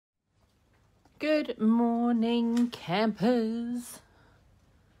Good morning, campers.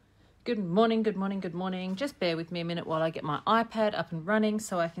 Good morning, good morning, good morning. Just bear with me a minute while I get my iPad up and running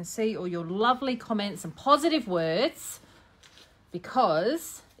so I can see all your lovely comments and positive words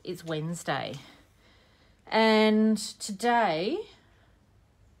because it's Wednesday. And today,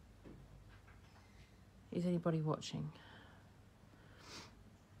 is anybody watching?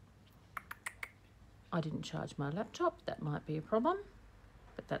 I didn't charge my laptop. That might be a problem,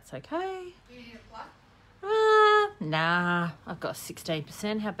 but that's okay. Do you need a plug? Nah, I've got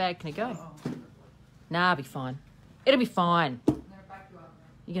 16%. How bad can it go? Nah, I'll be fine. It'll be fine. I'm going to back you up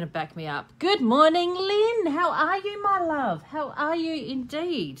now. You're going to back me up. Good morning, Lynn. How are you, my love? How are you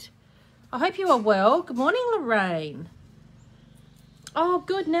indeed? I hope you are well. Good morning, Lorraine. Oh,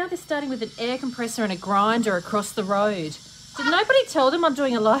 good. Now they're starting with an air compressor and a grinder across the road. Did nobody tell them I'm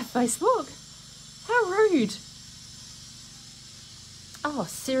doing a live Facebook? How rude. Oh,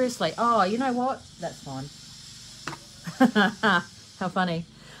 seriously. Oh, you know what? That's fine. How funny.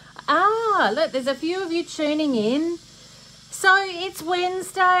 Look, there's a few of you tuning in. So it's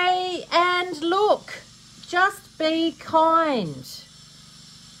Wednesday and look, just be kind.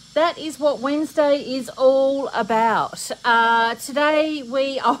 That is what Wednesday is all about. Today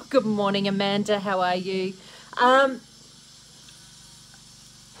oh, good morning, Amanda. How are you?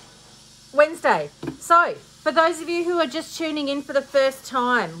 Wednesday. So for those of you who are just tuning in for the first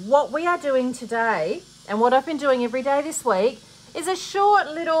time, what we are doing today and what I've been doing every day this week is a short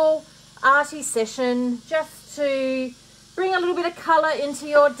little arty session just to bring a little bit of colour into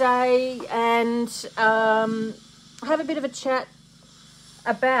your day and have a bit of a chat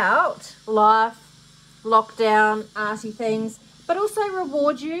about life, lockdown, arty things, but also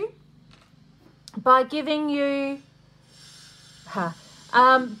reward you by giving you a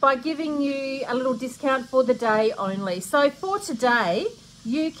little discount for the day only. So for today,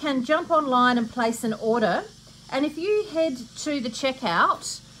 you can jump online and place an order. And if you head to the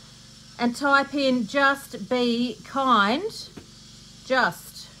checkout and type in just be kind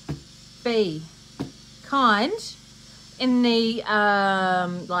in the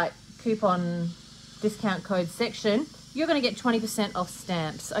like coupon discount code section, you're going to get 20% off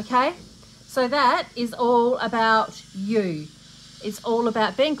stamps, okay? So that is all about you. It's all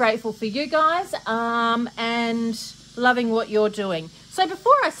about being grateful for you guys and loving what you're doing. So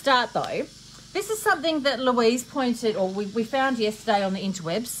before I start though, this is something that Louise pointed, or we found yesterday on the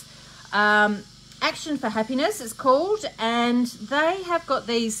interwebs. Action for Happiness it's called, and they have got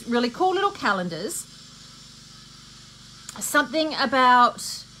these really cool little calendars. Something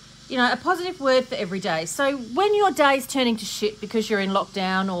about, you know, a positive word for every day. So when your day's turning to shit because you're in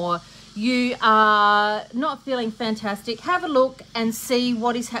lockdown or you are not feeling fantastic, have a look and see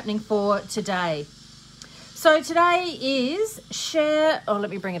what is happening for today. So today is let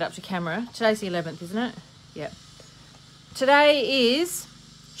me bring it up to camera. Today's the 11th, isn't it? Yeah. Today is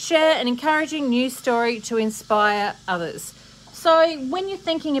share an encouraging news story to inspire others. So when you're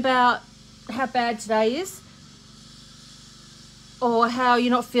thinking about how bad today is or how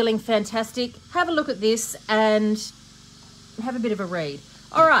you're not feeling fantastic, have a look at this and have a bit of a read.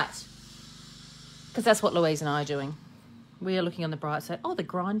 All right. Because that's what Louise and I are doing. We are looking on the bright side. Oh, the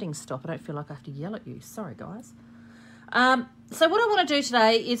grinding stopped. I don't feel like I have to yell at you. Sorry, guys. So what I want to do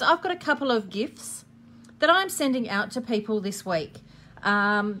today is I've got a couple of gifts that I'm sending out to people this week.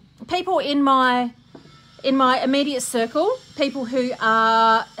 People in my immediate circle, people who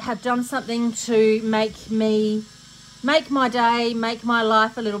have done something to make my day, make my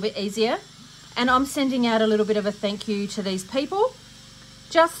life a little bit easier. And I'm sending out a little bit of a thank you to these people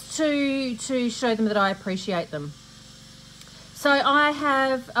just to show them that I appreciate them. So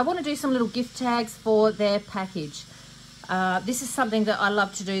I want to do some little gift tags for their package. This is something that I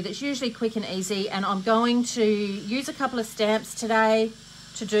love to do that's usually quick and easy, and I'm going to use a couple of stamps today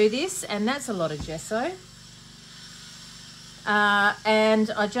to do this, and that's a lot of gesso.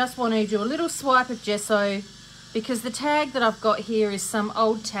 And I just want to do a little swipe of gesso because the tag that I've got here is some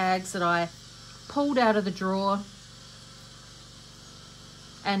old tags that I pulled out of the drawer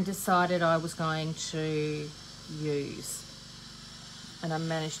and decided I was going to use. And I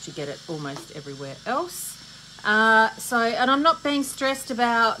managed to get it almost everywhere else. And I'm not being stressed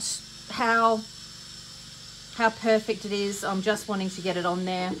about how perfect it is. I'm just wanting to get it on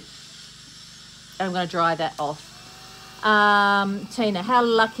there. And I'm going to dry that off. Tina, how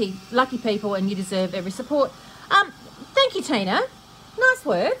lucky people, and you deserve every support. Thank you, Tina. Nice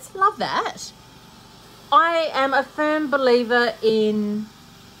words. Love that. I am a firm believer in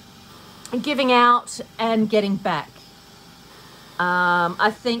giving out and getting back.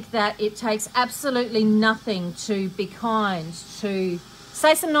 I think that it takes absolutely nothing to be kind to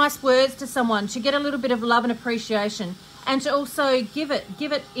say some nice words to someone, to get a little bit of love and appreciation, and to also give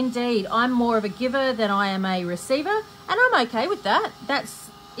it indeed. I'm more of a giver than I am a receiver, and I'm okay with that. That's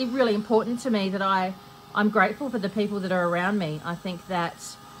really important to me, that I'm grateful for the people that are around me. I think that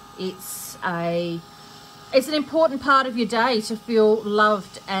it's an important part of your day to feel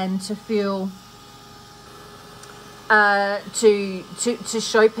loved and to feel to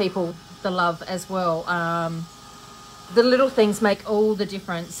show people the love as well. The little things make all the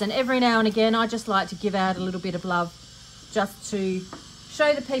difference, and every now and again I just like to give out a little bit of love, just to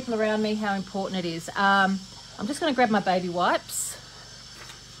show the people around me how important it is. I'm just going to grab my baby wipes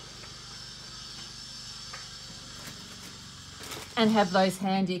and have those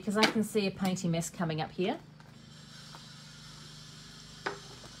handy, because I can see a painty mess coming up here.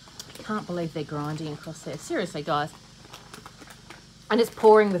 Can't believe they're grinding across there. Seriously, guys. And it's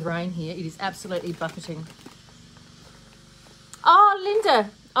pouring with rain here. It is absolutely buffeting. Oh, Linda.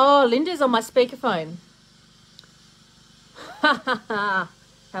 Oh, Linda's on my speakerphone. How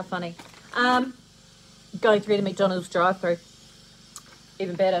funny. Going through the McDonald's drive-thru.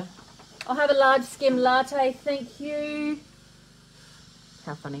 Even better. I'll have a large skim latte, thank you.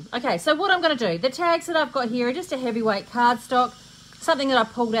 How funny. Okay, so what I'm going to do, the tags that I've got here are just a heavyweight cardstock, something that I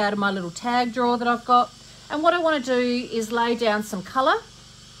pulled out of my little tag drawer that I've got. And what I want to do is lay down some colour.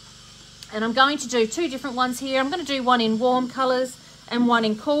 And I'm going to do two different ones here. I'm going to do one in warm colours and one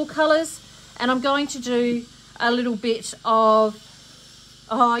in cool colours. And I'm going to do a little bit of...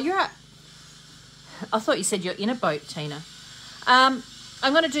 Oh, you're at... I thought you said you're in a boat, Tina. I'm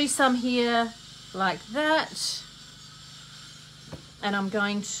going to do some here like that. And I'm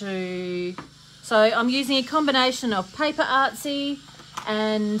going to... So I'm using a combination of paper Artsy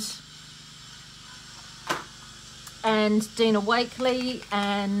and Dina Wakeley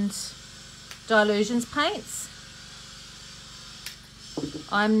and Dilutions paints.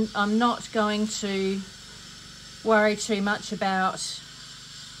 I'm not going to worry too much about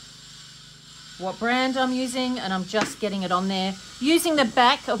what brand I'm using, and I'm just getting it on there using the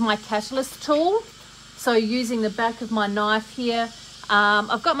back of my catalyst tool. So using the back of my knife here.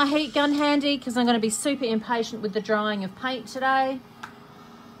 I've got my heat gun handy because I'm going to be super impatient with the drying of paint today.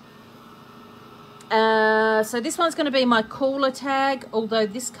 So this one's going to be my cooler tag, although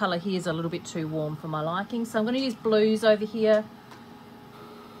this colour here is a little bit too warm for my liking. So I'm going to use blues over here.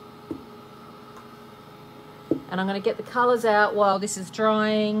 And I'm going to get the colours out while this is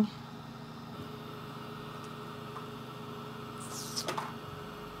drying.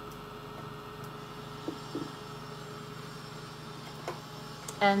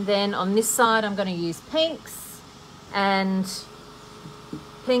 And then on this side, I'm going to use pinks and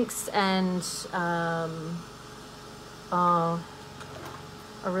oh,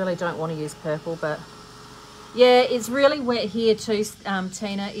 I really don't want to use purple, but yeah, it's really wet here too,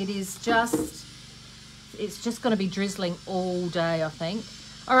 Tina. It's just going to be drizzling all day, I think.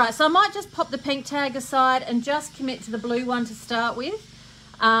 All right, so I might just pop the pink tag aside and just commit to the blue one to start with.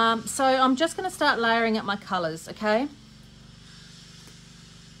 So I'm just going to start layering up my colours, okay?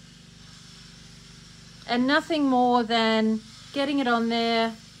 And nothing more than getting it on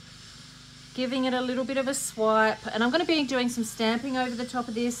there, giving it a little bit of a swipe. And I'm going to be doing some stamping over the top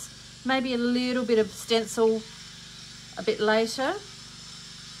of this, maybe a little bit of stencil a bit later.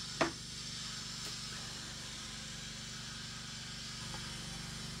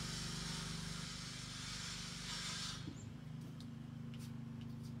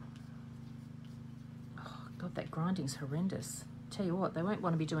 Oh, God, that grinding's horrendous. Tell you what, they won't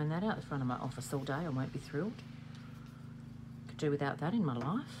want to be doing that out the front of my office all day. I won't be thrilled. Could do without that in my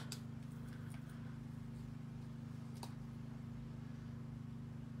life.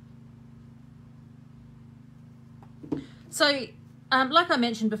 So, like I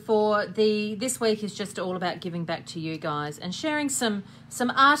mentioned before, this week is just all about giving back to you guys and sharing some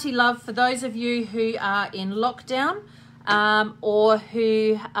arty love for those of you who are in lockdown or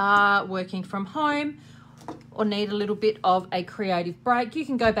who are working from home or need a little bit of a creative break. You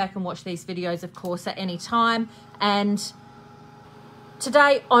can go back and watch these videos, of course, at any time. And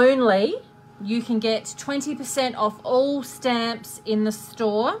today only, you can get 20% off all stamps in the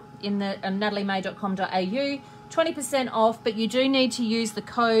store, in the nataliemay.com.au. 20% off, but you do need to use the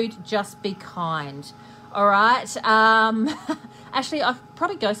code Just Be Kind. All right. Actually, I'll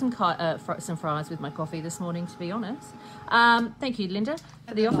probably go some fries with my coffee this morning, to be honest. Thank you, Linda,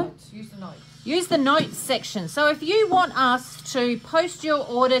 for the offer. Use the notes. Use the notes section. So if you want us to post your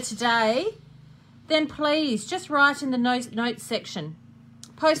order today, then please just write in the notes section.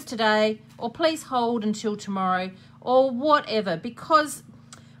 Post today, or please hold until tomorrow, or whatever, because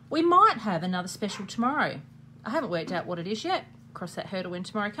we might have another special tomorrow. I haven't worked out what it is yet, cross that hurdle when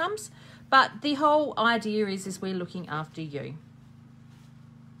tomorrow comes. But the whole idea is we're looking after you.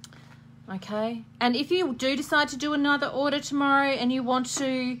 Okay, and if you do decide to do another order tomorrow and you want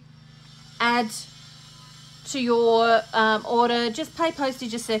to add to your order, just pay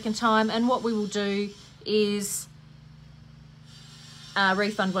postage a second time, and what we will do is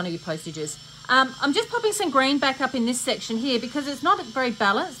refund one of your postages. I'm just popping some green back up in this section here because it's not very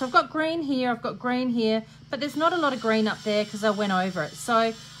balanced. I've got green here, I've got green here, but there's not a lot of green up there because I went over it.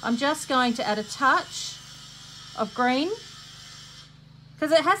 So I'm just going to add a touch of green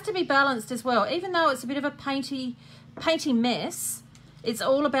because it has to be balanced as well. Even though it's a bit of a painty mess, it's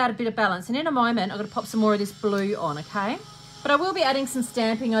all about a bit of balance. And in a moment, I'm going to pop some more of this blue on, okay? But I will be adding some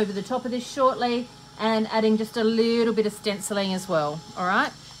stamping over the top of this shortly and adding just a little bit of stenciling as well, all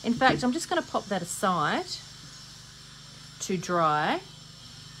right? In fact, I'm just going to pop that aside to dry.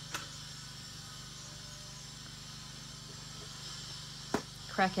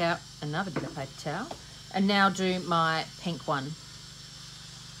 Crack out another bit of paper towel and now do my pink one.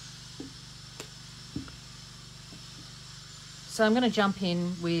 So I'm going to jump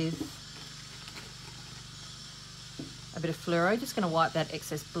in with a bit of fluoro. Just going to wipe that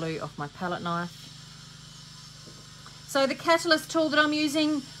excess blue off my palette knife. So the catalyst tool that I'm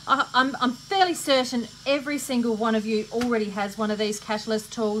using, I'm fairly certain every single one of you already has one of these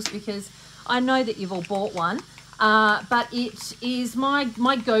catalyst tools because I know that you've all bought one. But it is my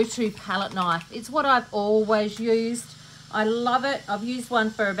go-to palette knife. It's what I've always used. I love it. I've used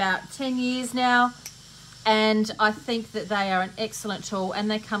one for about 10 years now. And I think that they are an excellent tool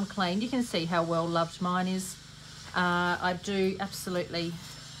and they come clean. You can see how well loved mine is. I do absolutely,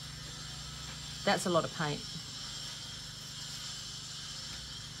 that's a lot of paint.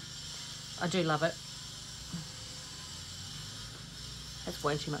 I do love it. That's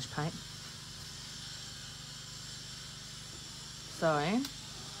way too much paint. So,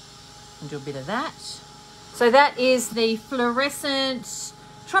 I'll do a bit of that. So that is the fluorescent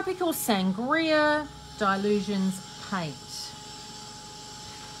Tropical Sangria Dilutions paint.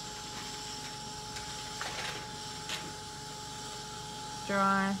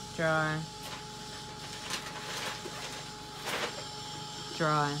 Dry, dry,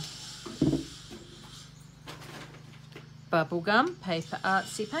 dry. Bubblegum Paper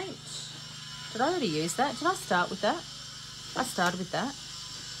Artsy paint. Did I already use that? Did I start with that? I started with that.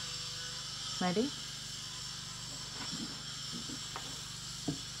 Maybe.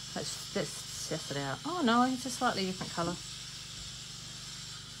 Let's test it out. Oh no, it's a slightly different colour.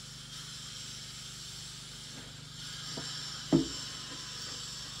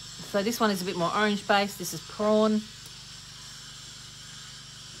 So this one is a bit more orange based. This is prawn.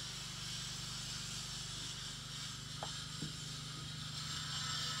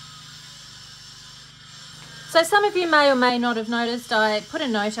 So some of you may or may not have noticed I put a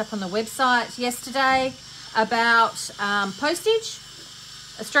note up on the website yesterday about postage.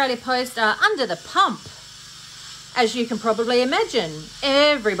 Australia Post are under the pump, as you can probably imagine.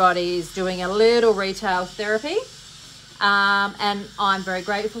 Everybody is doing a little retail therapy, and I'm very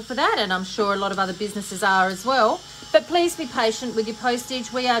grateful for that, and I'm sure a lot of other businesses are as well. But please be patient with your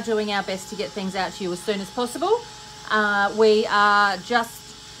postage. We are doing our best to get things out to you as soon as possible. We are just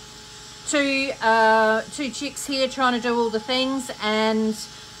two chicks here trying to do all the things, and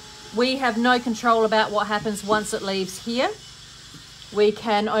we have no control about what happens once it leaves here. We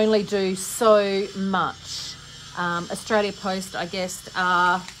can only do so much. Australia Post, I guess,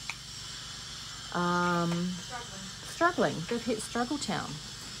 are struggling. They've hit struggle town.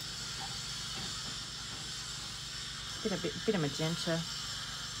 Bit of magenta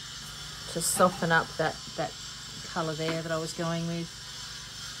to soften up that colour there that I was going with.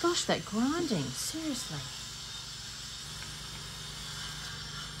 Gosh, that grinding, seriously.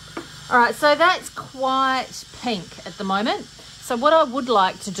 All right, so that's quite pink at the moment. So what I would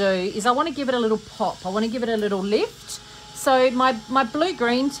like to do is I want to give it a little pop. I want to give it a little lift. So my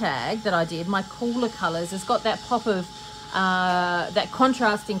blue-green tag that I did, my cooler colours, has got that pop of, that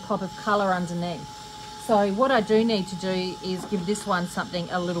contrasting pop of colour underneath. So what I do need to do is give this one something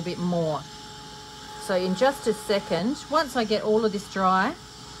a little bit more. So in just a second, once I get all of this dry,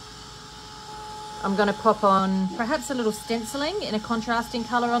 I'm going to pop on perhaps a little stenciling in a contrasting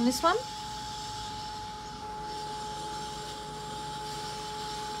colour on this one.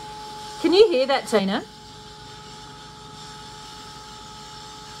 Can you hear that, Tina?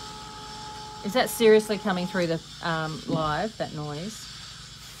 Is that seriously coming through the live, that noise?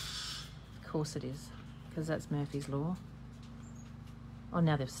 Of course it is, because that's Murphy's Law. Oh,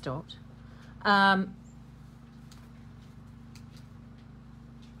 now they've stopped.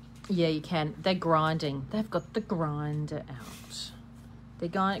 Yeah, you can. They're grinding. They've got the grinder out.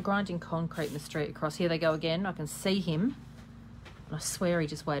 They're grinding concrete in the street across. Here they go again. I can see him. I swear he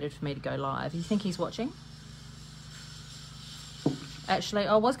just waited for me to go live. You think he's watching? Actually,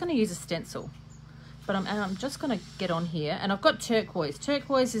 I was going to use a stencil, but I'm just going to get on here. And I've got turquoise.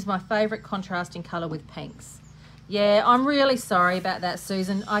 Turquoise is my favourite contrasting colour with pinks. Yeah, I'm really sorry about that,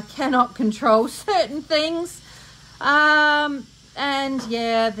 Susan. I cannot control certain things. And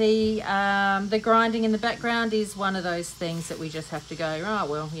yeah, the grinding in the background is one of those things that we just have to go, oh,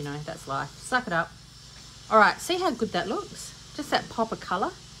 well, you know, that's life. Suck it up. All right, see how good that looks? Just that pop of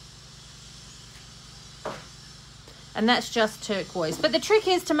colour. And that's just turquoise. But the trick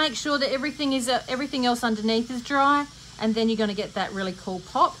is to make sure that everything else underneath is dry, and then you're going to get that really cool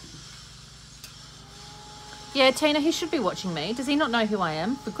pop. Yeah, Tina, he should be watching me. Does he not know who I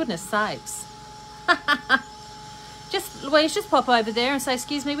am? For goodness sakes. Louise, just pop over there and say,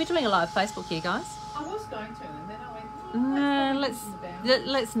 excuse me, we're doing a live Facebook here, guys. I was going to, and then I went, no,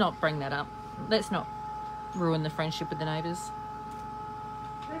 let's not bring that up. Let's not ruin the friendship with the neighbours.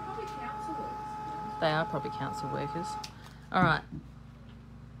 They're probably council workers. They are probably council workers. All right.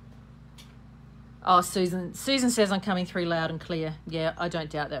 Oh, Susan says I'm coming through loud and clear. Yeah, I don't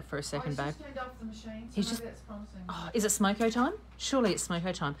doubt that for a second, babe. He's just turned off the machine, so He's just... that's promising. Oh, is it smoko time? Surely it's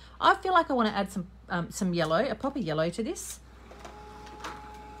smoko time. I feel like I want to add some yellow, a pop of yellow to this.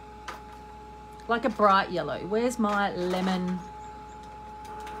 Like a bright yellow. Where's my lemon?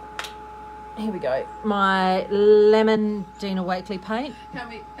 Here we go. My lemon Dina Wakely paint. How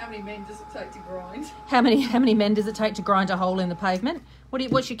many men does it take to grind? How many men does it take to grind a hole in the pavement?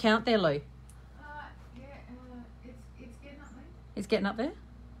 What's your count there, Lou? It's getting up there. It's getting up there?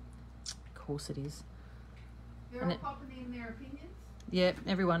 Of course it is. They're all popping in their opinions. Yeah,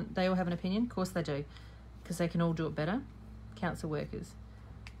 everyone, they all have an opinion. Of course they do. Because they can all do it better. Council workers.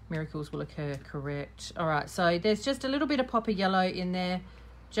 Miracles will occur, correct. All right, so there's just a little bit of pop of yellow in there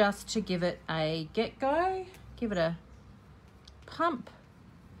just to give it a get-go. Give it a pump.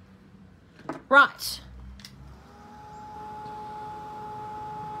 Right.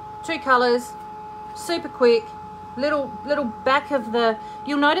 2 colours. Super quick. Little back of the...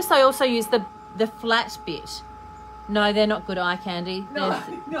 You'll notice I also use the flat bit. No, they're not good eye candy. No.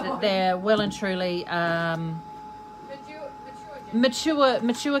 They're well and truly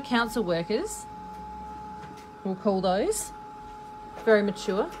mature council workers. We'll call those. Very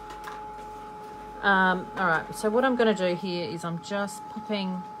mature. All right, so what I'm going to do here is I'm just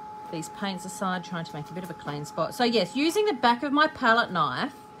popping these paints aside, trying to make a bit of a clean spot. So yes, using the back of my palette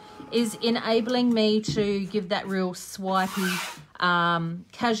knife is enabling me to give that real swipey,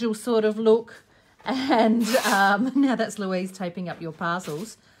 casual sort of look. And now that's Louise taping up your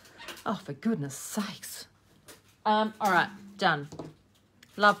parcels. Oh, for goodness sakes. All right, done.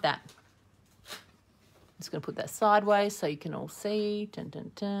 Love that. I'm just going to put that sideways so you can all see. Dun,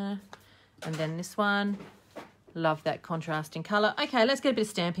 dun, dun. And then this one. Love that contrasting colour. Okay, let's get a bit of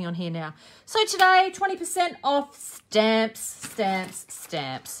stamping on here now. So today, 20% off stamps.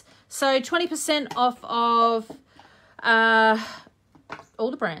 So 20% off of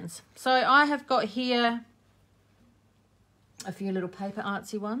all the brands. So I have got here a few little paper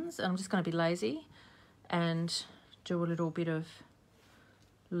artsy ones. I'm just going to be lazy and do a little bit of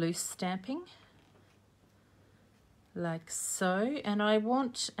loose stamping. Like so. And I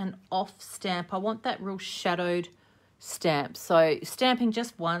want an off stamp. I want that real shadowed stamp. So stamping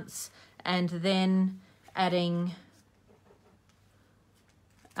just once and then adding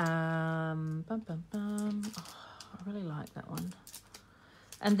Oh, I really like that one.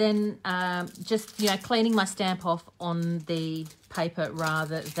 And then just, you know, cleaning my stamp off on the paper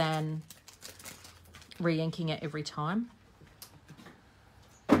rather than re-inking it every time.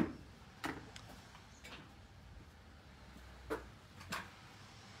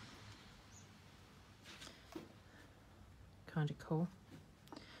 Kind of cool.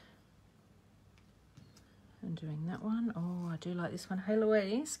 And doing that one. Oh, I do like this one. Hey,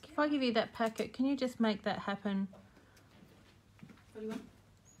 Louise, if I give you that packet, can you just make that happen? What do you want?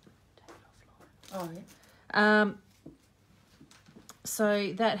 Oh, yeah.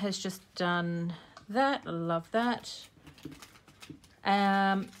 So that has just done that. I love that.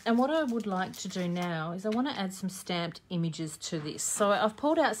 And what I would like to do now is I want to add some stamped images to this. So I've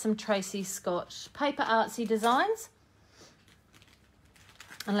pulled out some Tracy Scott paper artsy designs.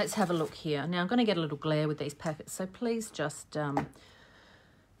 And let's have a look here. Now I'm going to get a little glare with these packets, so please just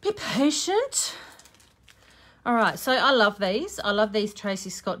be patient. All right, so I love these. I love these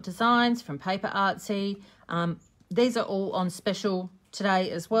Tracy Scott designs from Paper Artsy. These are all on special today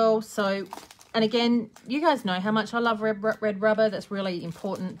as well. So And again, you guys know how much I love red rubber. That's really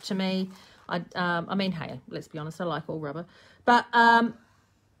important to me. I mean, hey, let's be honest, I like all rubber. But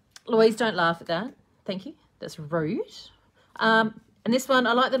Louise, don't laugh at that. Thank you. That's rude. And this one,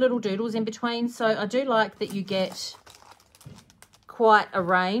 I like the little doodles in between. So I do like that you get quite a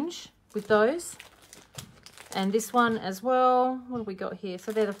range with those. And this one as well. What have we got here?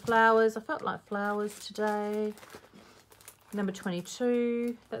 So they're the flowers. I felt like flowers today. Number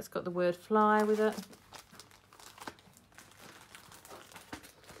 22. That's got the word fly with it.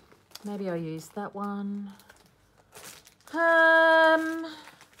 Maybe I'll use that one.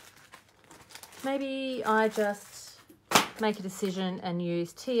 Maybe I just make a decision and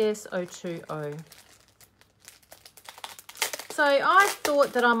use TS020. So I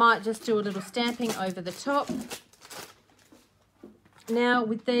thought that I might just do a little stamping over the top now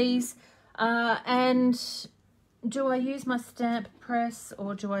with these. And do I use my stamp press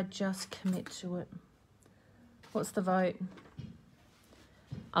or do I just commit to it? What's the vote?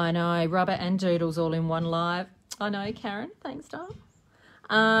 I know, rubber and doodles all in one live. I know, Karen. Thanks, darling.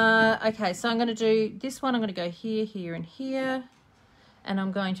 Okay, so I'm going to do this one. I'm going to go here, here, and here. And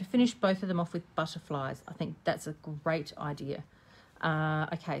I'm going to finish both of them off with butterflies. I think that's a great idea.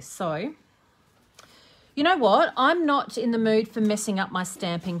 Okay, so you know what? I'm not in the mood for messing up my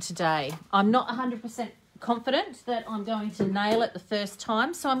stamping today. I'm not 100% confident that I'm going to nail it the first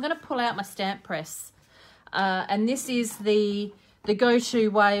time. So I'm going to pull out my stamp press. And this is the go-to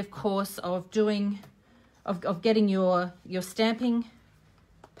way, of course, of getting your stamping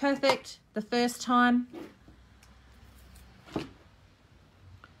perfect the first time.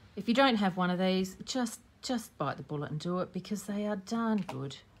 If you don't have one of these, just bite the bullet and do it because they are darn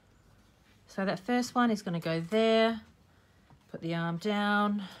good. So that first one is going to go there. Put the arm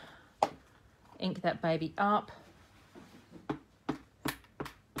down. Ink that baby up.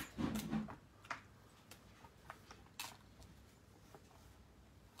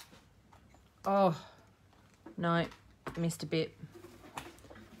 Oh, no, missed a bit.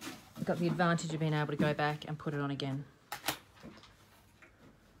 Got the advantage of being able to go back and put it on again.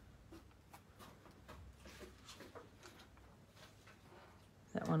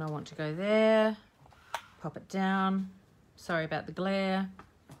 That one I want to go there. Pop it down. Sorry about the glare.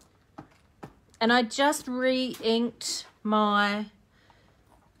 And I just re-inked my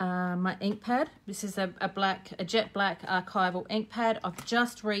my ink pad. This is a jet black archival ink pad. I've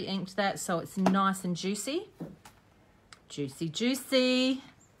just re-inked that so it's nice and juicy. Juicy, juicy.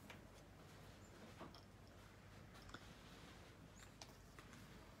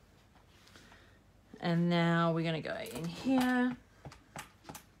 And now we're going to go in here.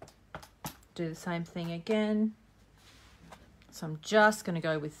 Do the same thing again. So I'm just going to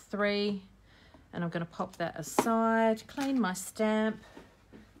go with 3. And I'm going to pop that aside. Clean my stamp.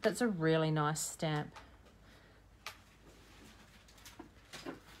 That's a really nice stamp.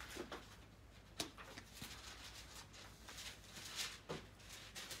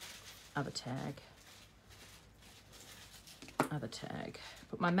 Other tag. Other tag.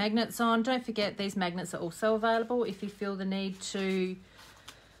 Put my magnets on. Don't forget these magnets are also available if you feel the need to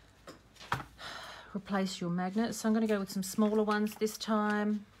replace your magnets. So I'm going to go with some smaller ones this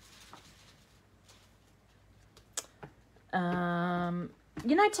time.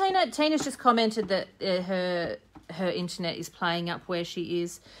 You know, Tina's just commented that her internet is playing up where she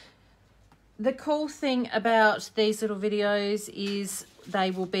is. The cool thing about these little videos is they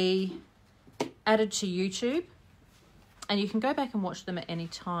will be added to YouTube and you can go back and watch them at any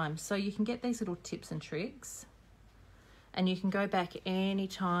time. So you can get these little tips and tricks and you can go back any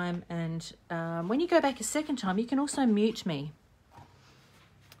time. And when you go back a second time, you can also mute me.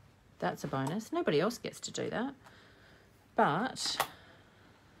 That's a bonus. Nobody else gets to do that. But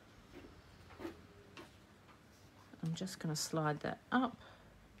I'm just going to slide that up.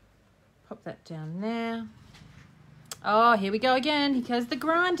 Pop that down there. Oh, here we go again. Here goes the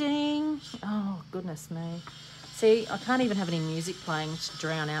grinding. Oh, goodness me. See, I can't even have any music playing to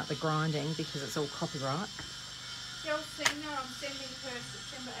drown out the grinding because it's all copyright. Tell Tina I'm sending her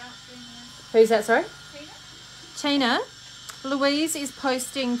September out. Who's that, sorry? Tina. Tina. Louise is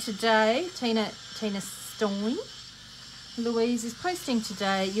posting today. Tina Stein. Louise is posting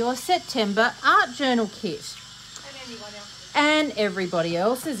today your September art journal kit. And anyone else. And everybody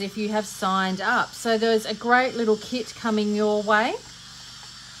else's if you have signed up. So there's a great little kit coming your way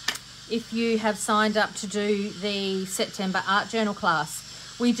if you have signed up to do the September art journal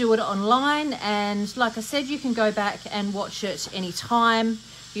class. We do it online and like I said, you can go back and watch it anytime.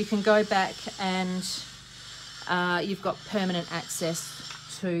 You can go back and you've got permanent access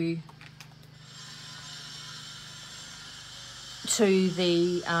to to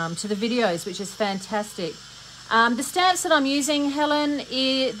the videos, which is fantastic. The stamps that I'm using, Helen,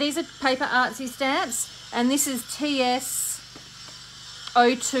 these are Paper Artsy stamps, and this is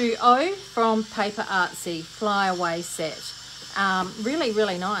TS020 from Paper Artsy Fly Away set. Really,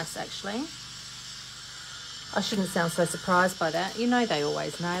 really nice, actually. I shouldn't sound so surprised by that. You know they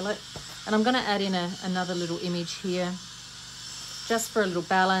always nail it. And I'm going to add in another little image here, just for a little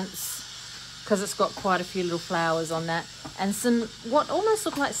balance, because it's got quite a few little flowers on that, and some what almost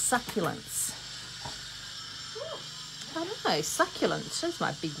look like succulents. I don't know, succulent. That's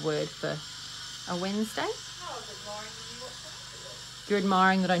my big word for a Wednesday. You're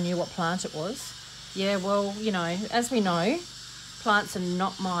admiring that I knew what plant it was. Yeah, well, you know, as we know, plants are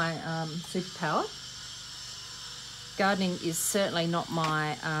not my superpower. Gardening is certainly not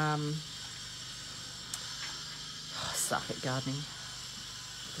my... I suck at gardening.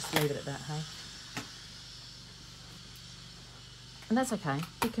 Just leave it at that, hey? And that's okay,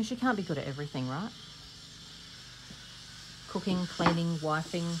 because you can't be good at everything, right? Cooking, cleaning,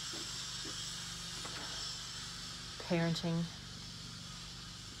 wifing, parenting.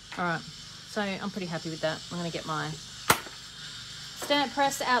 All right, so I'm pretty happy with that. I'm going to get my stamp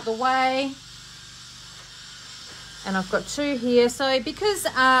press out the way. And I've got two here. So because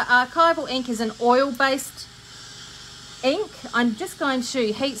archival ink is an oil-based ink, I'm just going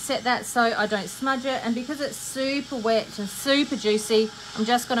to heat set that so I don't smudge it. And because it's super wet and super juicy, I'm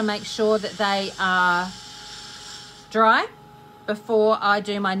just going to make sure that they are dry before I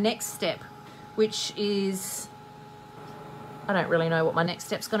do my next step, which is, I don't really know what my next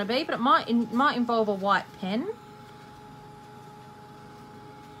step's going to be, but it might involve a white pen.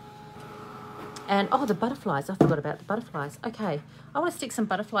 And, oh, the butterflies. I forgot about the butterflies. Okay, I want to stick some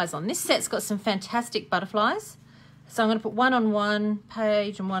butterflies on. This set's got some fantastic butterflies. So I'm going to put one on one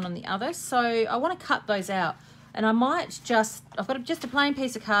page and one on the other. So I want to cut those out. And I might just, I've got just a plain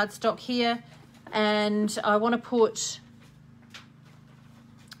piece of cardstock here. And I want to put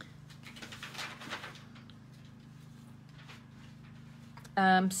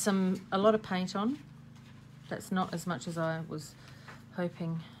a lot of paint on. That's not as much as I was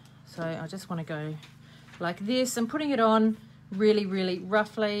hoping. So I just want to go like this. I'm putting it on really, really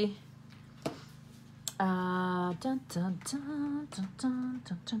roughly. Dun, dun, dun, dun, dun,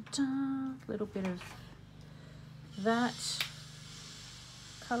 dun, dun, dun. A little bit of that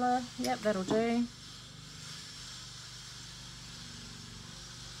colour. Yep, that'll do.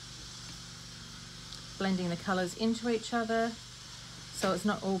 Blending the colours into each other, so it's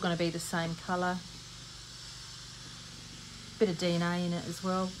not all going to be the same colour. Bit of DNA in it as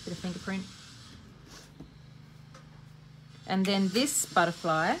well, bit of fingerprint. And then this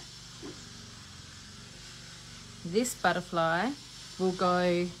butterfly will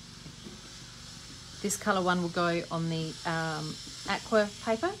go, this colour one will go on the aqua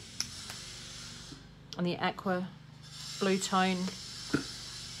paper, on the aqua blue tone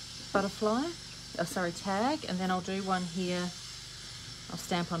butterfly, oh sorry, tag, and then I'll do one here. I'll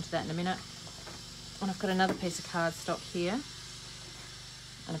stamp onto that in a minute. And I've got another piece of cardstock here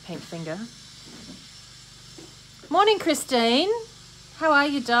and a pink finger. Morning, Christine. How are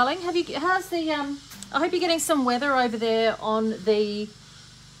you, darling? How's the I hope you're getting some weather over there on the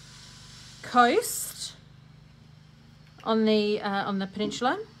coast, on the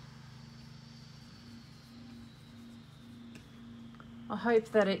peninsula. I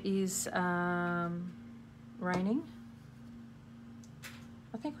hope that it is raining.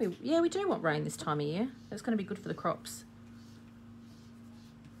 I think we do want rain this time of year. That's going to be good for the crops.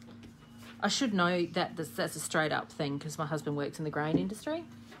 I should know that that's a straight up thing because my husband works in the grain industry.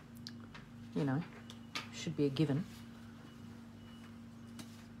 You know, should be a given.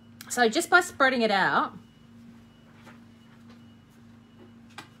 So just by spreading it out,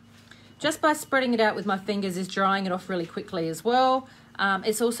 with my fingers is drying it off really quickly as well.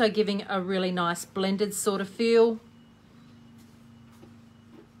 It's also giving a really nice blended sort of feel.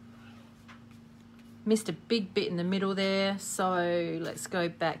 Missed a big bit in the middle there, so let's go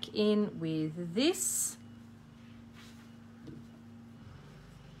back in with this.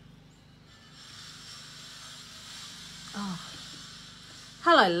 Oh.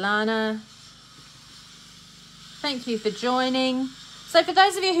 Hello, Lana. Thank you for joining. So for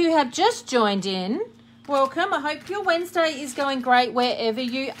those of you who have just joined in, welcome. I hope your Wednesday is going great wherever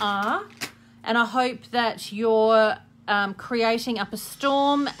you are, and I hope that you're creating up a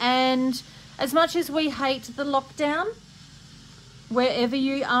storm. And as much as we hate the lockdown, wherever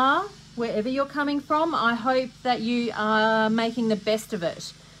you are, wherever you're coming from, I hope that you are making the best of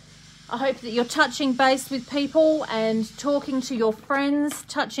it. I hope that you're touching base with people and talking to your friends,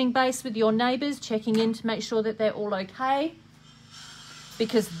 touching base with your neighbours, checking in to make sure that they're all okay.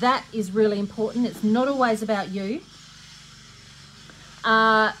 because that is really important. It's not always about you.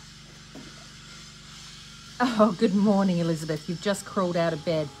 Oh, good morning, Elizabeth. You've just crawled out of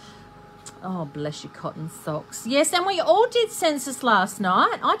bed. Oh, bless your cotton socks. Yes, and we all did census last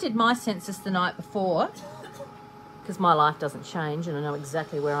night. I did my census the night before because my life doesn't change and I know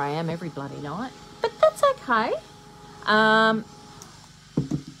exactly where I am every bloody night. But that's okay. And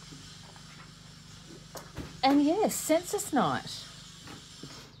yes, census night.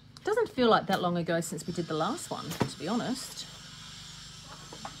 Doesn't feel like that long ago since we did the last one, to be honest.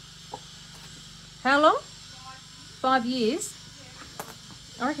 How long? 5 years.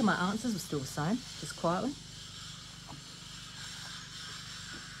 I reckon my answers were still the same, just quietly.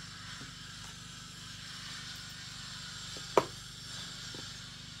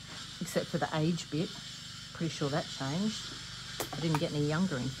 Except for the age bit. Pretty sure that changed. I didn't get any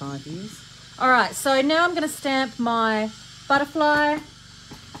younger in 5 years. All right, so now I'm going to stamp my butterfly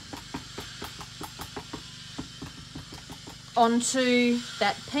onto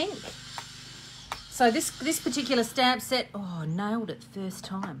that pink. So this particular stamp set, oh, nailed it first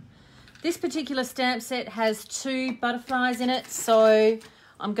time. This particular stamp set has 2 butterflies in it, so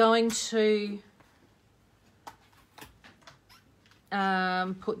I'm going to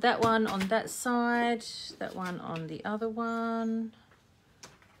put that one on that side, that one on the other one.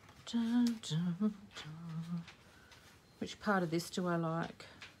 Dun, dun, dun. Which part of this do I like?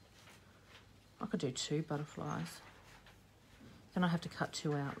 I could do 2 butterflies. Then I have to cut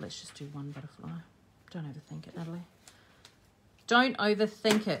 2 out. Let's just do 1 butterfly. Don't overthink it, Natalie. Don't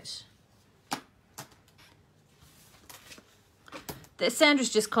overthink it. Sandra's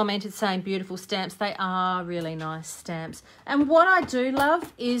just commented saying beautiful stamps. They are really nice stamps. And what I do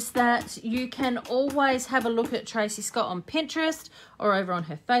love is that you can always have a look at Tracy Scott on Pinterest or over on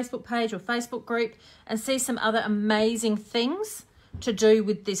her Facebook page or Facebook group and see some other amazing things to do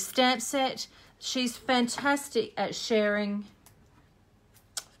with this stamp set. She's fantastic at sharing.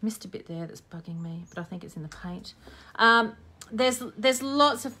 Missed a bit there that's bugging me, but I think it's in the paint. There's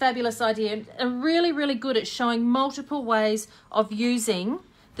lots of fabulous ideas and really, really good at showing multiple ways of using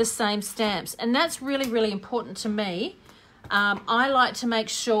the same stamps. And that's really, really important to me. I like to make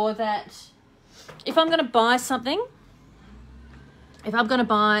sure that if I'm going to buy something, if I'm going to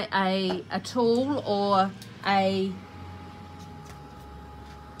buy a tool or a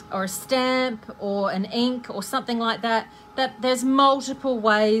stamp or an ink or something like that, that there's multiple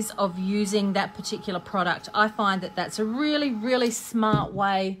ways of using that particular product. I find that that's a really, really smart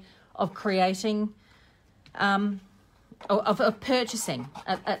way of creating, of purchasing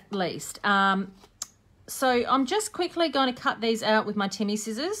at least. So I'm just quickly going to cut these out with my Timmy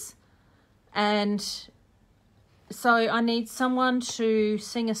scissors. And so I need someone to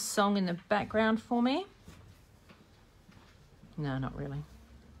sing a song in the background for me. No, not really.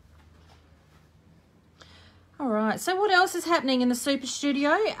 All right, so what else is happening in the super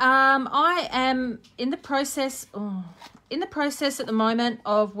studio? I am in the process at the moment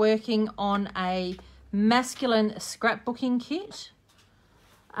of working on a masculine scrapbooking kit,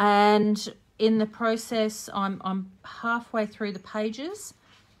 and in the process, I'm halfway through the pages.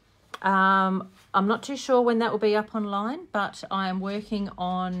 I'm not too sure when that will be up online, but I am working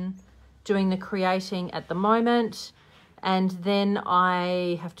on doing the creating at the moment. And then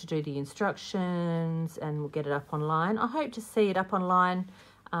I have to do the instructions and we'll get it up online. I hope to see it up online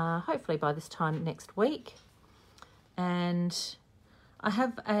hopefully by this time next week. And I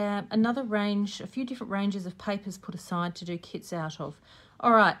have another range, a few different ranges of papers put aside to do kits out of.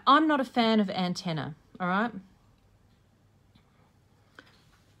 All right, I'm not a fan of antenna, all right?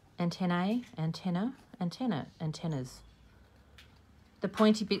 Antennae, antenna, antenna, antennas. The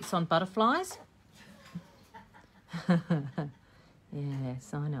pointy bits on butterflies.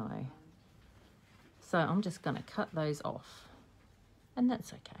 Yes, I know. So I'm just going to cut those off. And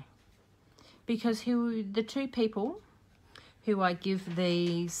that's okay. Because the 2 people who I give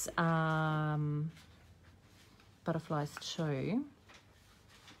these butterflies to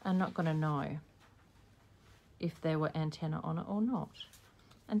are not going to know if there were antenna on it or not.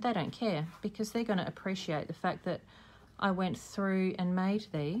 And they don't care because they're going to appreciate the fact that I went through and made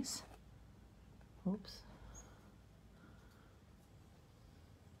these. Oops.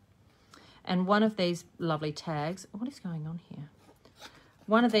 And one of these lovely tags, what is going on here?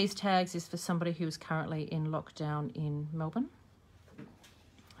 One of these tags is for somebody who is currently in lockdown in Melbourne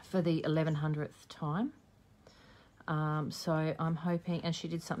for the 1100th time. So I'm hoping, and she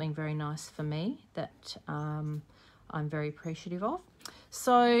did something very nice for me that I'm very appreciative of.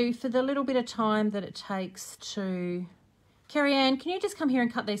 So for the little bit of time that it takes to... Carrie Ann, can you just come here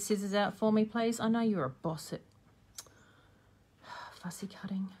and cut these scissors out for me, please? I know you're a boss at fussy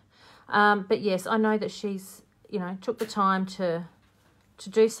cutting. But yes, I know that she's, you know, took the time to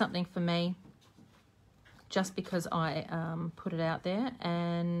do something for me just because I put it out there,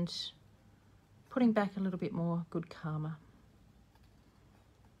 and putting back a little bit more good karma.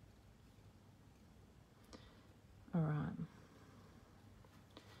 All right,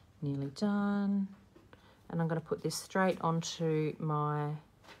 nearly done. And I'm going to put this straight onto my,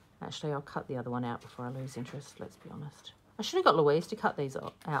 actually I'll cut the other one out before I lose interest, let's be honest. I should have got Louise to cut these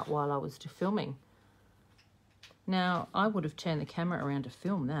out while I was filming. Now, I would have turned the camera around to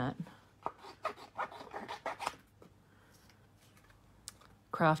film that.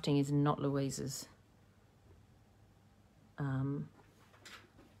 Crafting is not Louise's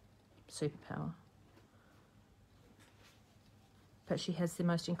superpower. But she has the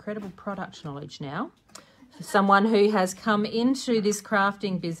most incredible product knowledge now. For someone who has come into this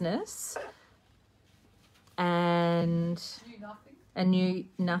crafting business and knew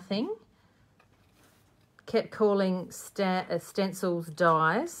nothing, kept calling stencils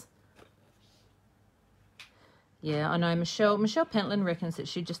dies. Yeah, I know. Michelle Pentland reckons that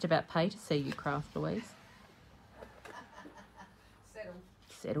she'd just about pay to see you craft, Louise.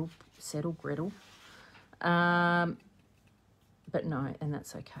 Settle, Gretel. But no, and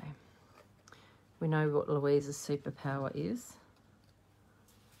that's okay. We know what Louise's superpower is,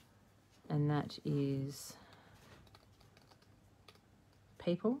 and that is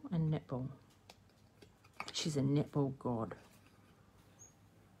people and netball. She's a netball god.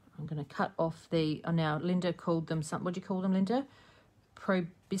 I'm going to cut off the, oh, now Linda called them something. What do you call them, Linda?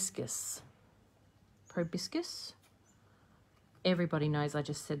 Proboscis. Proboscis? Everybody knows I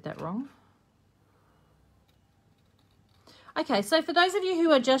just said that wrong. Okay, so for those of you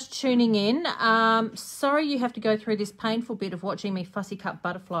who are just tuning in, sorry you have to go through this painful bit of watching me fussy cut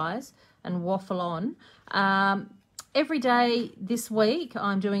butterflies and waffle on. Every day this week,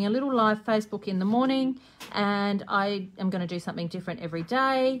 I'm doing a little live Facebook in the morning, and I am going to do something different every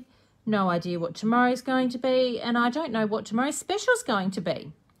day. No idea what tomorrow's going to be, and I don't know what tomorrow's special is going to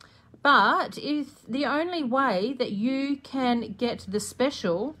be. But if the only way that you can get the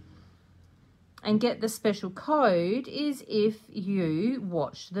special and get the special code is if you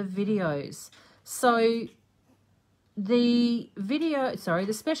watch the videos. So the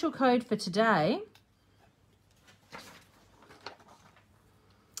special code for today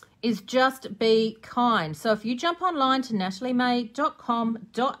is just be kind. So if you jump online to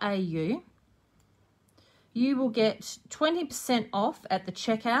nataliemay.com.au, you will get 20% off at the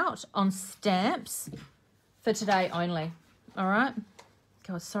checkout on stamps for today only. All right?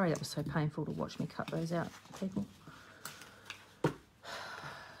 God, sorry that was so painful to watch me cut those out, people.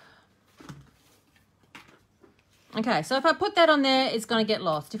 Okay, so if I put that on there, it's going to get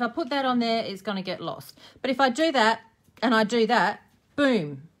lost. If I put that on there, it's going to get lost. But if I do that and I do that,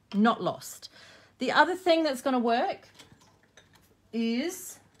 boom, not lost. The other thing that's going to work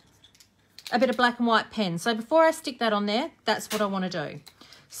is a bit of black and white pen. So before I stick that on there, that's what I want to do.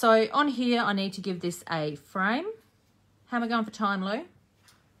 So on here, I need to give this a frame. How am I going for time, Lou?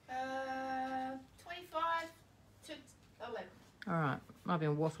 25 to 11. All right. I've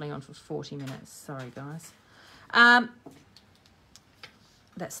been waffling on for 40 minutes. Sorry, guys. That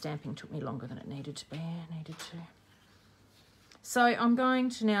stamping took me longer than it needed to be. So I'm going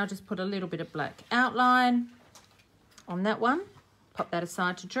to now just put a little bit of black outline on that one. Pop that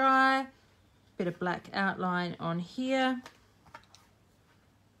aside to dry. Bit of black outline on here.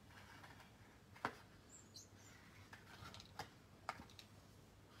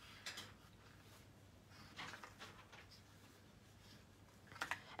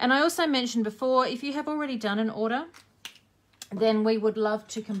 And I also mentioned before, if you have already done an order, then we would love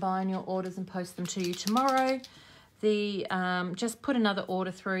to combine your orders and post them to you tomorrow. Just put another order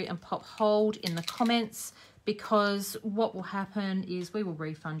through and pop hold in the comments, because what will happen is we will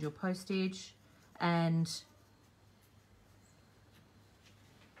refund your postage, and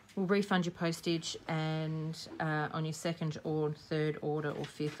on your second or third order or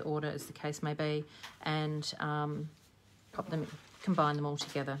fifth order, as the case may be, and combine them all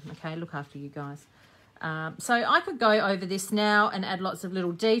together. Okay, look after you guys. So I could go over this now and add lots of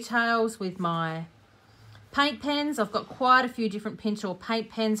little details with my paint pens. I've got quite a few different Pintor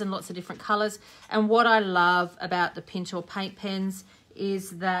paint pens and lots of different colors. And what I love about the Pintor paint pens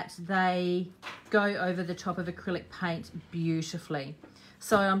is that they go over the top of acrylic paint beautifully.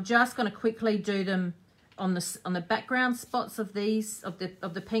 So I'm just going to quickly do them on the background spots of these of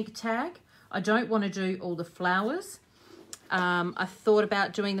the pink tag. I don't want to do all the flowers. I thought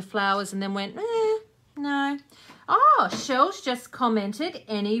about doing the flowers and then went, no. Oh, Shell's just commented,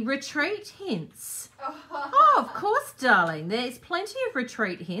 any retreat hints? Oh, of course, darling. There's plenty of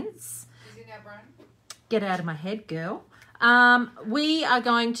retreat hints. Is in our brain? Get out of my head, girl. We are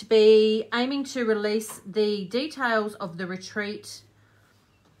going to be aiming to release the details of the retreat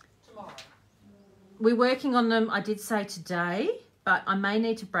Tomorrow. We're working on them, I did say today, but I may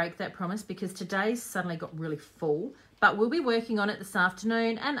need to break that promise because today's suddenly got really full. But we'll be working on it this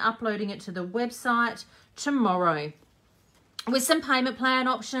afternoon and uploading it to the website tomorrow with some payment plan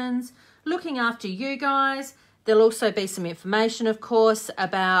options, looking after you guys. There'll also be some information, of course,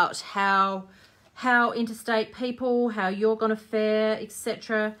 about how interstate people, how you're going to fare,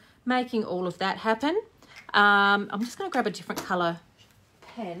 etc. Making all of that happen. I'm just going to grab a different colour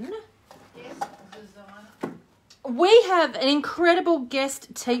pen. Yes, designer. We have an incredible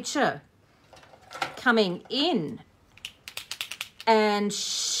guest teacher coming in, and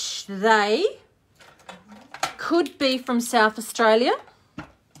they could be from South Australia.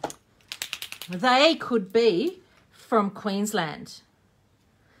 They could be from Queensland.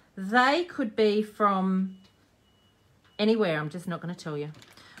 They could be from anywhere. I'm just not going to tell you.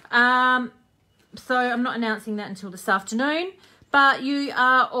 So I'm not announcing that until this afternoon. But you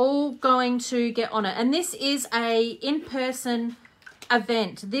are all going to get on it. And this is a in-person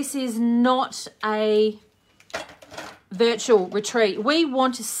event. This is not a virtual retreat. We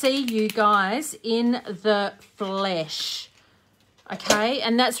want to see you guys in the flesh. Okay?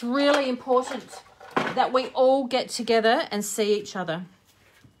 And that's really important that we all get together and see each other.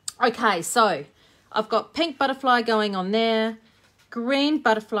 Okay, so I've got pink butterfly going on there, green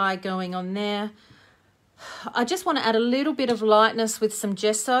butterfly going on there. I just want to add a little bit of lightness with some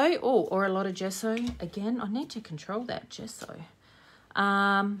gesso. Oh, or a lot of gesso. Again, I need to control that gesso.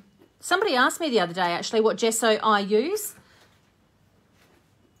 Somebody asked me the other day, actually, what gesso I use.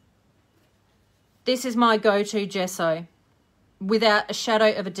 This is my go-to gesso. Without a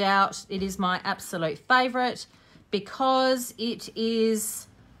shadow of a doubt, it is my absolute favourite because it is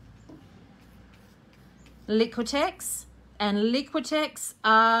Liquitex. And Liquitex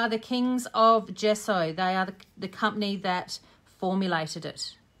are the kings of gesso. They are the company that formulated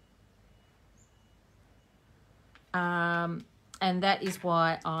it. And that is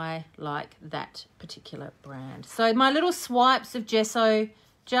why I like that particular brand. So my little swipes of gesso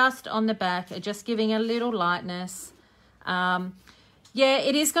just on the back are just giving a little lightness. Yeah,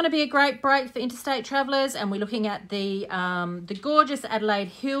 it is going to be a great break for interstate travellers. And we're looking at the gorgeous Adelaide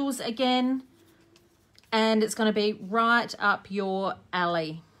Hills again. And it's going to be right up your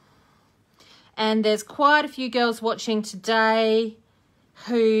alley. And there's quite a few girls watching today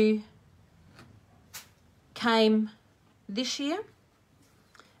who came this year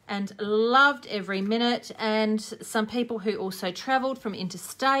and loved every minute, and some people who also travelled from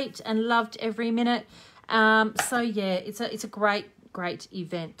interstate and loved every minute. So yeah, it's a great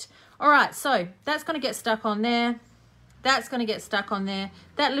event. All right, so that's going to get stuck on there. That's going to get stuck on there.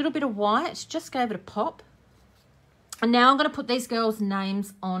 That little bit of white just gave it a pop. And now I'm going to put these girls'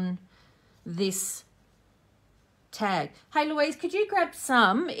 names on this tag. Hey, Louise, could you grab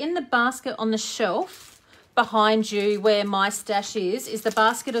some in the basket on the shelf behind you where my stash is the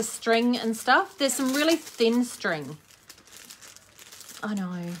basket of string and stuff. There's some really thin string. I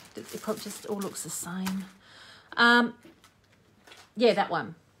know, it probably just all looks the same. Yeah, that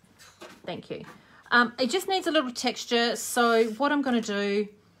one. Thank you. It just needs a little texture. So what I'm going to do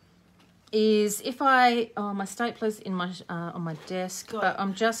is my stapler's in my on my desk, but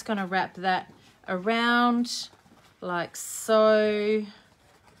I'm just going to wrap that around like so.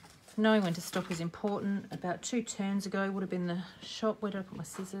 Knowing when to stop is important. About 2 turns ago would have been the shop. Where did I put my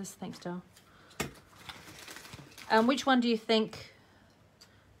scissors? Thanks, Dale. Which one do you think,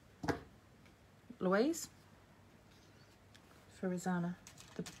 Louise? For Rosanna.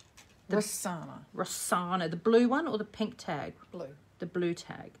 Rosanna. The blue one or the pink tag? Blue. The blue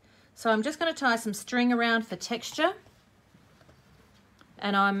tag. So I'm just going to tie some string around for texture.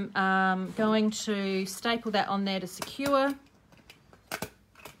 And I'm going to staple that on there to secure.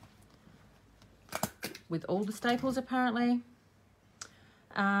 With all the staples apparently.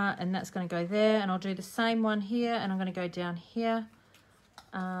 And that's going to go there. And I'll do the same one here. And I'm going to go down here.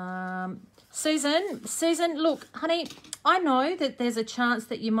 Susan, look, honey, I know that there's a chance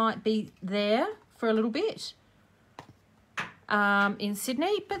that you might be there for a little bit. In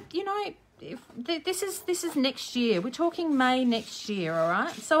Sydney, but you know, this is next year. We're talking May next year, all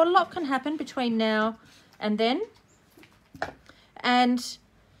right? So a lot can happen between now and then, and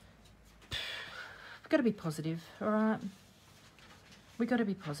we've got to be positive, all right? We've got to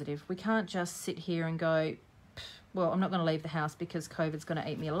be positive. We can't just sit here and go, well, I'm not going to leave the house because COVID's going to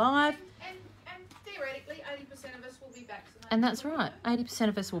eat me alive. And theoretically, 80% of us And that's right. 80%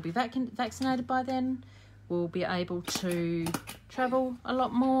 of us will be vaccinated by then. We'll be able to travel a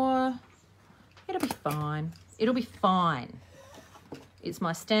lot more. It'll be fine. It'll be fine. It's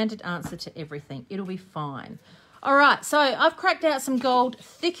my standard answer to everything. It'll be fine. All right, so I've cracked out some gold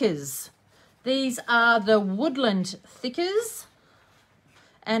thickers. These are the Woodland thickers.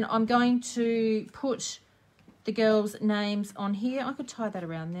 And I'm going to put the girls' names on here. I could tie that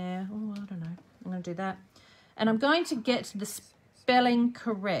around there. Oh, I don't know. I'm going to do that. And I'm going to get the spelling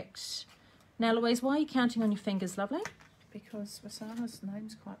correct. Now, Louise, why are you counting on your fingers, lovely? Because Rosanna's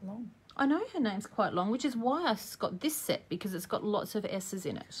name's quite long. I know her name's quite long, which is why I got this set, because it's got lots of S's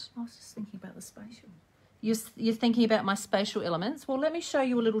in it. I was just thinking about the spatial. You're thinking about my spatial elements. Well, let me show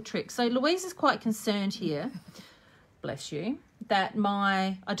you a little trick. So Louise is quite concerned here, bless you, that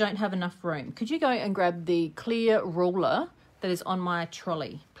I don't have enough room. Could you go and grab the clear ruler that is on my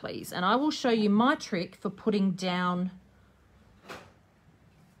trolley, please? And I will show you my trick for putting down...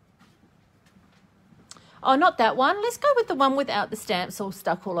 Oh, not that one. Let's go with the one without the stamps all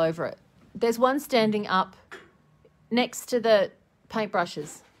stuck all over it. There's one standing up next to the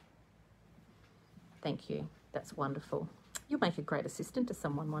paintbrushes. Thank you. That's wonderful. You'll make a great assistant to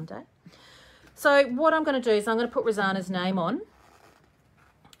someone one day. So what I'm going to do is I'm going to put Rosanna's name on,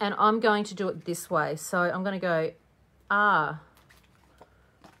 and I'm going to do it this way. So I'm going to go R.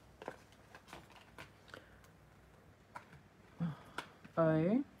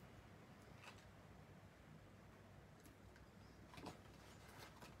 O.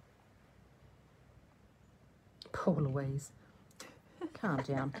 Poor Louise. Calm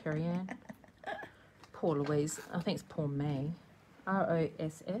down, Carrie-Anne. Poor Louise. I think it's poor me.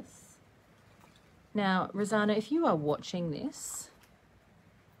 R-O-S-S. Now, Rosanna, if you are watching this,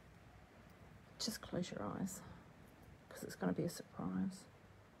 just close your eyes, because it's going to be a surprise.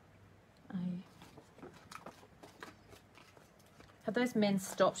 Have those men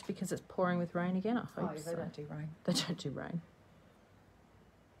stopped because it's pouring with rain again? I hope so. They don't do rain. They don't do rain.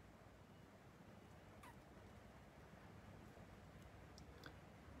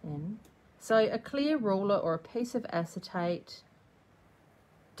 N. So a clear ruler or a piece of acetate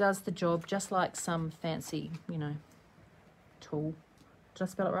does the job just like some fancy, you know, tool. Did I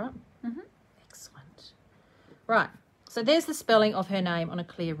spell it right? Mm-hmm. Excellent. Right. So there's the spelling of her name on a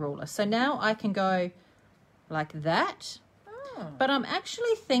clear ruler. So now I can go like that. Oh. But I'm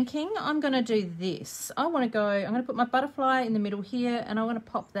actually thinking I'm going to do this. I'm going to put my butterfly in the middle here, and I want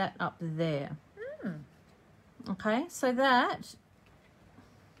to pop that up there. Mm. Okay, so that...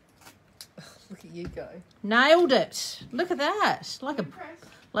 Look at you go. Nailed it. Look at that. Like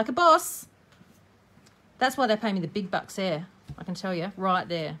a boss. That's why they pay me the big bucks there. I can tell you. Right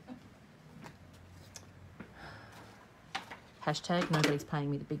there. Hashtag nobody's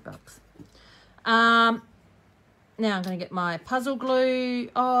paying me the big bucks. Now I'm going to get my puzzle glue.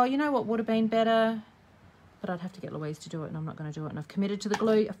 Oh, you know what would have been better? But I'd have to get Louise to do it, and I'm not going to do it. And I've committed to the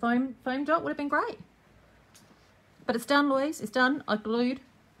glue. A foam dot would have been great. But it's done, Louise. It's done. I glued.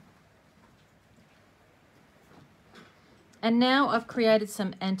 And now I've created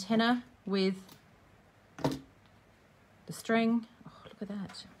some antenna with the string. Oh, look at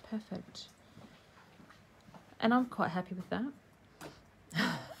that. Perfect. And I'm quite happy with that.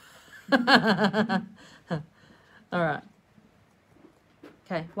 All right.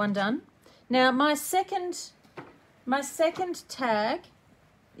 Okay, one done. Now my second tag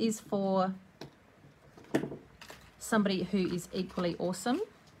is for somebody who is equally awesome.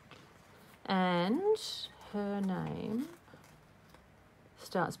 And her name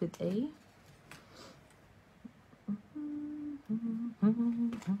starts with E.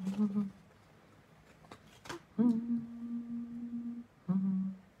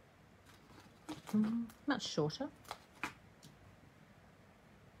 Much shorter.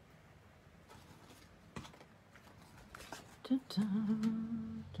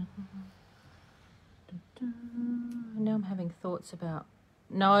 Now I'm having thoughts about...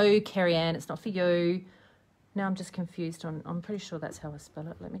 No, Carrie-Anne, it's not for you. Now I'm just confused on... I'm pretty sure that's how I spell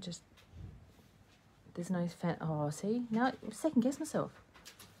it. Let me just... There's no fan... Oh, see? Now I second guess myself.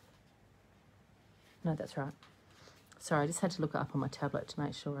 No, that's right. Sorry, I just had to look it up on my tablet to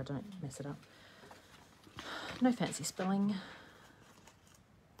make sure I don't mess it up. No fancy spelling.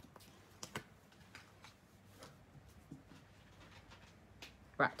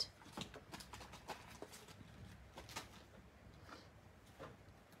 Right.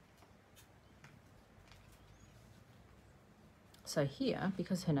 So here,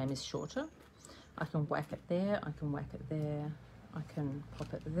 because her name is shorter, I can whack it there, I can whack it there, I can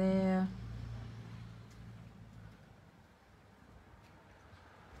pop it there.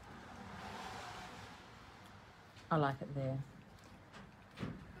 I like it there.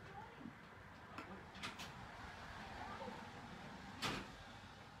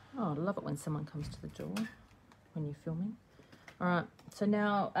 Oh, I love it when someone comes to the door when you're filming. All right, so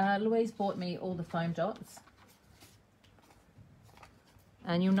now Louise bought me all the foam dots.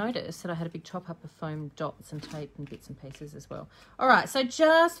 And you'll notice that I had a big top up of foam dots and tape and bits and pieces as well. All right, so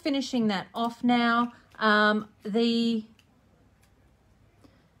just finishing that off now. Oh, get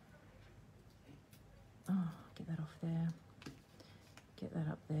that off there. Get that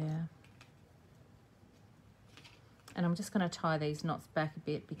up there. And I'm just going to tie these knots back a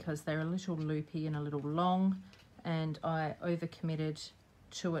bit because they're a little loopy and a little long. And I overcommitted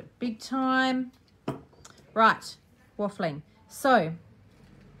to it big time. Right, waffling. So, I'm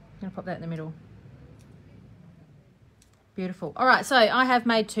going to pop that in the middle. Beautiful. All right, so I have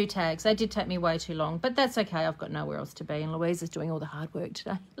made 2 tags. They did take me way too long, but that's okay. I've got nowhere else to be, and Louise is doing all the hard work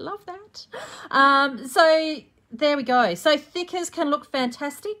today. Love that. So there we go. So thickers can look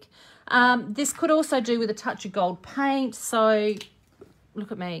fantastic. This could also do with a touch of gold paint. So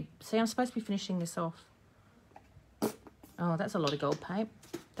look at me. See, I'm supposed to be finishing this off. Oh, that's a lot of gold paint.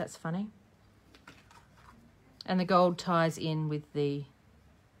 That's funny. And the gold ties in with the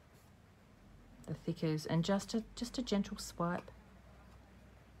thickers, and just a gentle swipe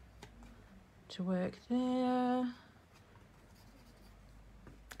to work there.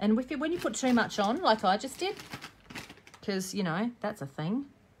 And when you put too much on, like I just did, because, you know, that's a thing,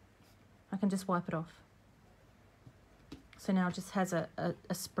 I can just wipe it off. So now it just has a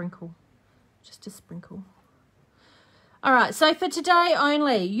sprinkle, just a sprinkle. All right, so for today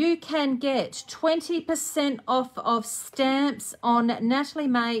only, you can get 20% off of stamps on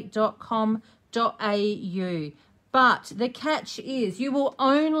nataliemay.com.au. But the catch is you will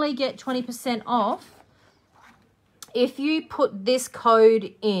only get 20% off if you put this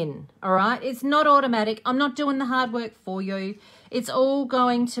code in, all right? It's not automatic. I'm not doing the hard work for you. It's all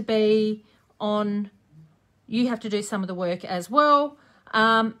going to be on, you have to do some of the work as well.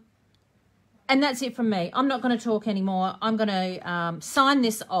 And that's it from me. I'm not going to talk anymore. I'm going to sign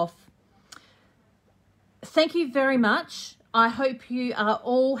this off. Thank you very much. I hope you are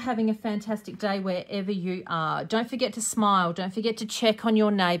all having a fantastic day wherever you are. Don't forget to smile. Don't forget to check on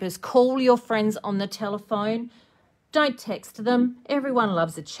your neighbours. Call your friends on the telephone. Don't text them. Everyone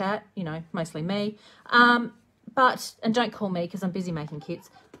loves a chat, you know, mostly me. And don't call me because I'm busy making kits.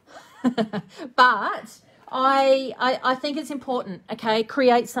 But I think it's important, okay?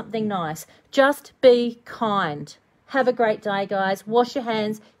 Create something nice. Just be kind. Have a great day, guys. Wash your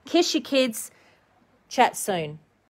hands. Kiss your kids. Chat soon.